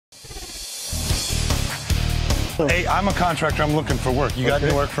Hey, I'm a contractor. I'm looking for work. You got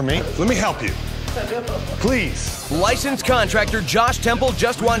any work for me? Let me help you. Please. Licensed contractor Josh Temple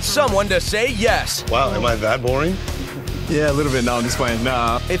just wants someone to say yes. Wow, am I that boring? Yeah, a little bit. No, I'm just playing.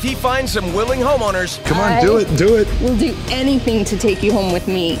 Nah. If he finds some willing homeowners, Come on, do it. We'll do anything to take you home with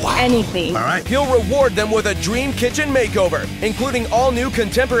me. Wow. Anything. All right. he'll reward them with a dream kitchen makeover, including all new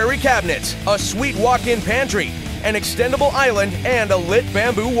contemporary cabinets, a sweet walk-in pantry, an extendable island, and a lit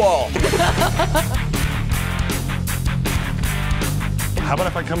bamboo wall. How about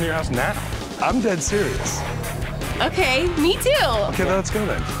if I come to your house now? I'm dead serious. Okay, me too. Okay, then let's go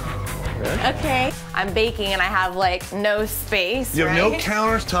then. Okay. I'm baking and I have like no space. You have no right?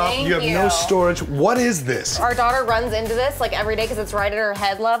 countertop, Thank you have no storage. What is this? Our daughter runs into this like every day because it's right at her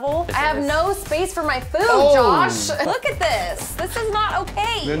head level. I have no space for my food, Oh. Josh. Look at this. This is not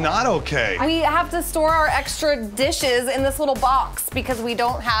okay. They're not okay. We have to store our extra dishes in this little box because we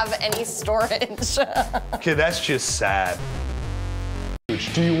don't have any storage. Okay, that's just sad.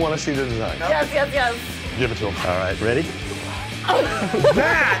 Do you want to see the design? Yes. Give it to him. All right, ready?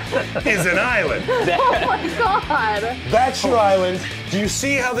 That is an island. Oh my God. That's your island. Do you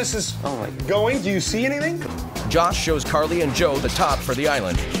see how this is going? Do you see anything? Josh shows Karli and Joe the top for the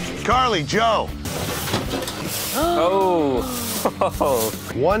island. Karli, Joe. Oh.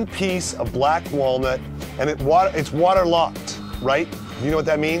 One piece of black walnut, and it's waterlocked, right? You know what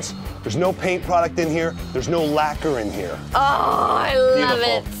that means? There's no paint product in here. There's no lacquer in here. Oh, I love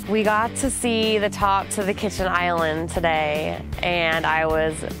Beautiful. it. We got to see the top to the kitchen island today, and I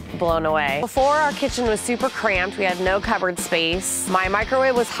was blown away. Before, our kitchen was super cramped. We had no cupboard space. My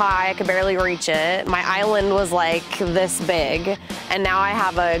microwave was high, I could barely reach it. My island was like this big, and now I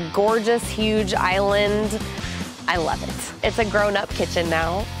have a gorgeous, huge island. I love it. It's a grown-up kitchen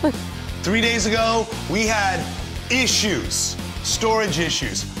now. 3 days ago, we had issues. Storage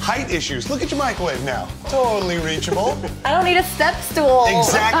issues, height issues. Look at your microwave now. Totally reachable. I don't need a step stool.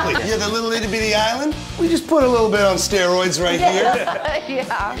 Exactly. Yeah, the little itty bitty island. We just put a little bit on steroids right here.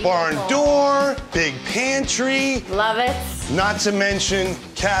 Yeah. Barn door, big pantry. Love it. Not to mention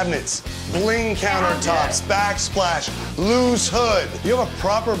cabinets, bling countertops, backsplash, loose hood. You have a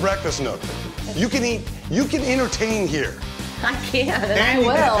proper breakfast nook. You can eat, you can entertain here. I can, and I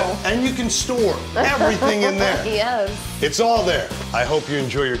will. And you can store everything in there. Yes. It's all there. I hope you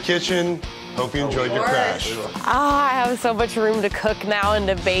enjoy your kitchen. Hope you enjoyed your crash. I have so much room to cook now and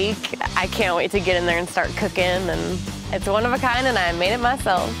to bake. I can't wait to get in there and start cooking, and it's one of a kind, and I made it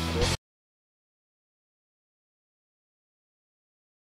myself.